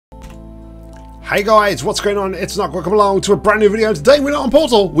Hey guys, what's going on? It's Nock. Welcome along to a brand new video. Today we're not on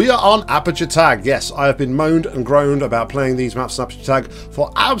Portal, we are on Aperture Tag. Yes, I have been moaned and groaned about playing these maps on Aperture Tag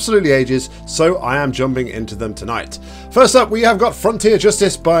for absolutely ages, so I am jumping into them tonight. First up, we have got Frontier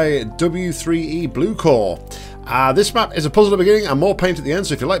Justice by W3E BlueCore. This map is a puzzle at the beginning and more paint at the end,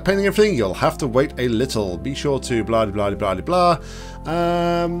 so if you like painting everything, you'll have to wait a little. Be sure to blah blah blah blah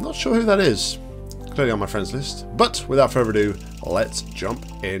blah. Not sure who that is. Clearly on my friends list. But without further ado, let's jump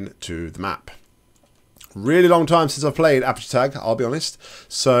into the map. Really long time since I've played Aperture Tag, I'll be honest.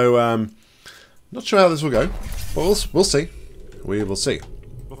 So, not sure how this will go, but we'll see. We will see.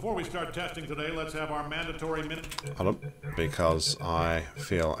 Before we start testing today, let's have our mandatory minute. Hold on, because I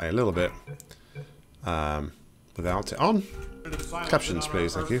feel a little bit without it on. Captions,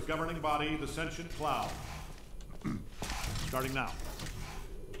 please, thank you. Governing body, the sentient cloud. Starting now.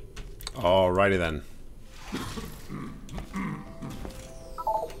 Alrighty then.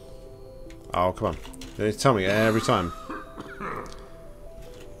 Oh, come on. They tell me every time.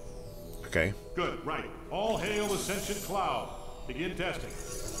 Okay. Good, right. All hail the sentient cloud. Begin testing.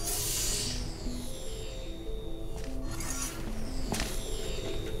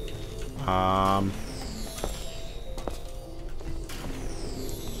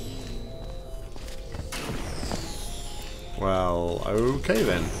 Well, okay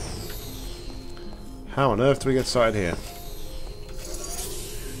then. How on earth do we get started here?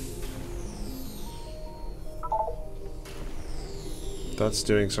 That's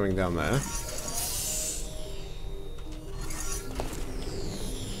doing something down there.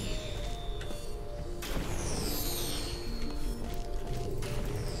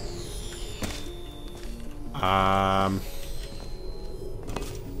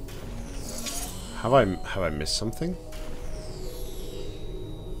 Have I missed something?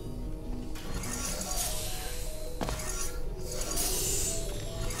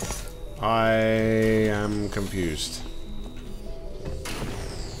 I am confused.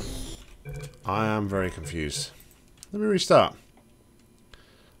 I am very confused. Let me restart.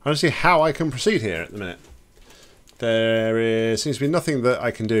 I don't see how I can proceed here at the minute. There seems to be nothing that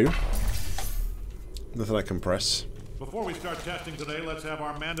I can do. Nothing I can press. Before we start testing today, let's have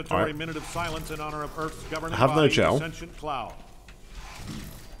our mandatory minute of silence in honor of Earth's governing I have body, no gel. the sentient cloud.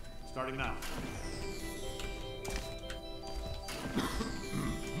 Starting now.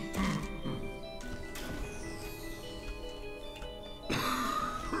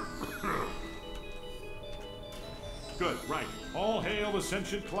 Good, right. All hail the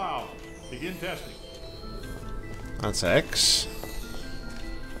sentient cloud. Begin testing. That's X.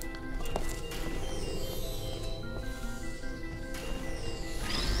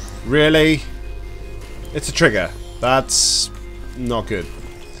 Really? It's a trigger. That's not good.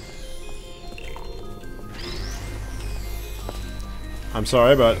 I'm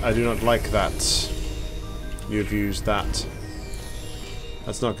sorry, but I do not like that. You've used that.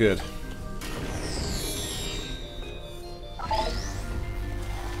 That's not good.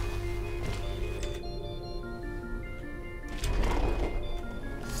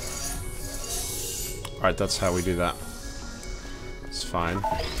 Alright, that's how we do that. It's fine.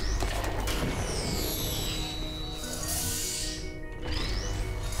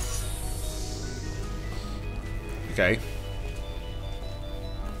 Okay.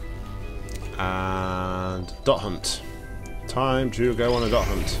 And dot hunt. Time to go on a dot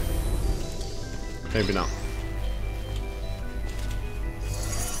hunt. Maybe not.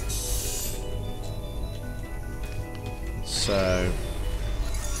 So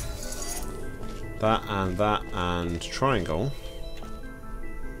that and triangle.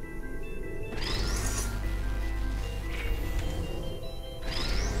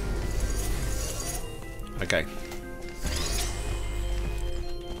 Okay.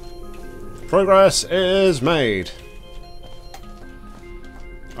 Progress is made.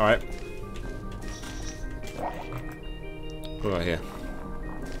 Alright. What do I got here?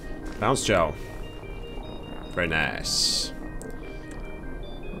 Bounce gel. Very nice.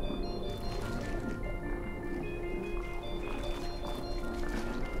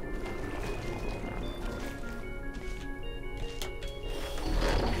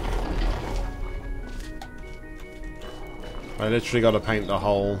 I literally got to paint the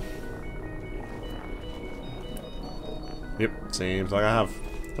whole. Yep, seems like I have.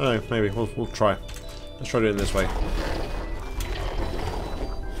 Oh, maybe we'll try. Let's try doing it this way.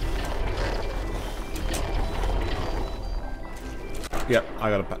 Yep, I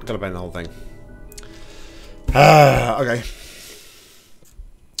gotta paint the whole thing. Okay.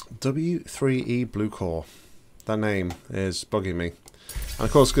 W3E BlueCore. That name is bugging me. And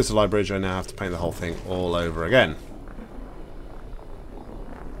of course, because the library, I now have to paint the whole thing all over again.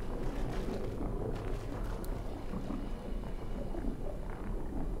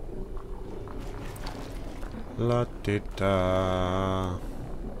 La di da.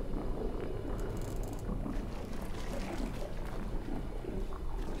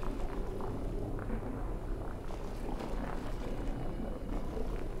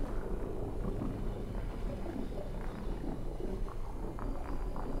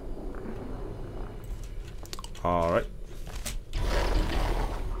 All right.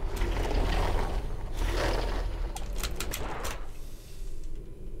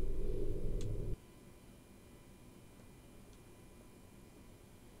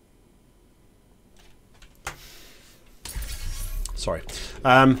 Sorry.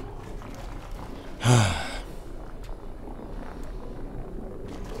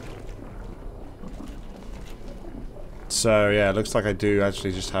 So yeah, it looks like I do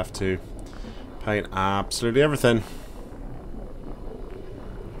actually just have to paint absolutely everything.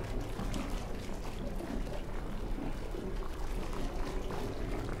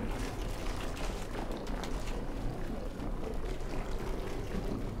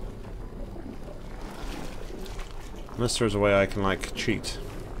 Unless there's a way I can, like, cheat.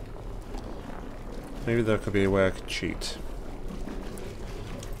 Maybe there could be a way I could cheat.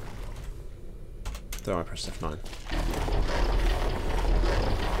 Though I pressed F9.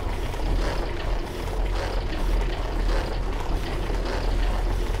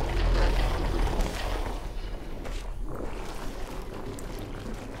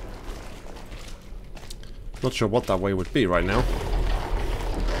 Not sure what that way would be right now.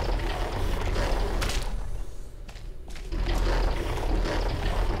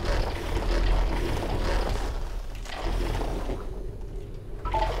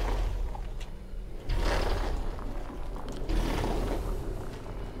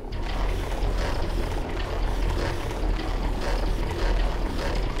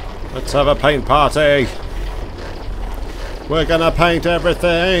 Let's have a paint party. We're gonna paint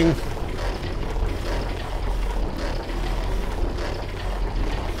everything.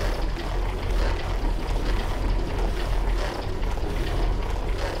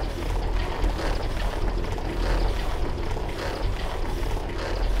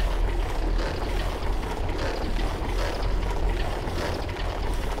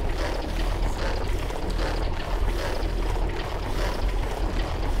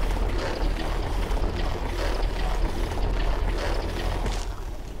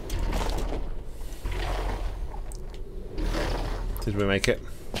 Did we make it?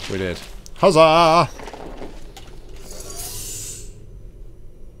 We did. Huzzah!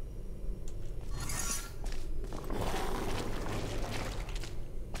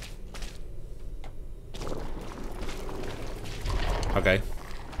 Okay.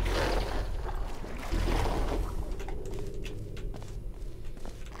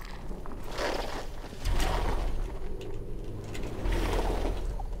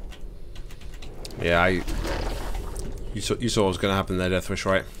 Yeah, You saw what was going to happen there, Deathwish,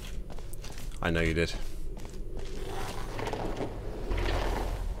 right? I know you did.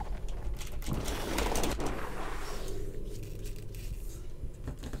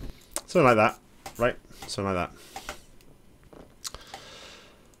 Something like that, right? Something like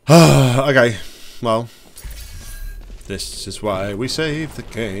that. Okay, well, this is why we save the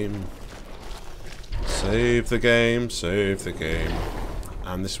game. Save the game, save the game.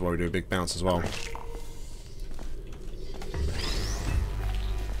 And this is why we do a big bounce as well.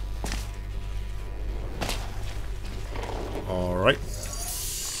 Alright.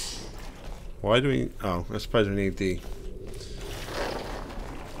 Why do we... Oh, I suppose we need the...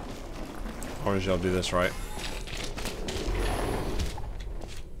 Orange, I'll do this right.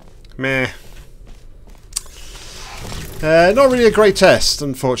 Meh. Not really a great test,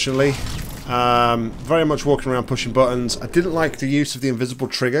 unfortunately. Very much walking around pushing buttons. I didn't like the use of the invisible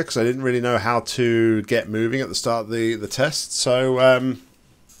trigger because I didn't really know how to get moving at the start of the test. So,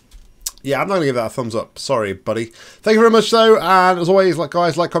 yeah, I'm not going to give that a thumbs up. Sorry, buddy. Thank you very much, though. And as always,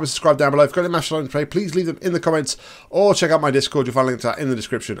 guys, like, comment, subscribe down below. If you've got any maps you'd like to play, please leave them in the comments or check out my Discord. You'll find a link to that in the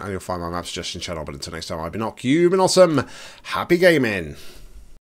description and you'll find my map suggestion channel. But until next time, I've been Nock. You've been awesome. Happy gaming.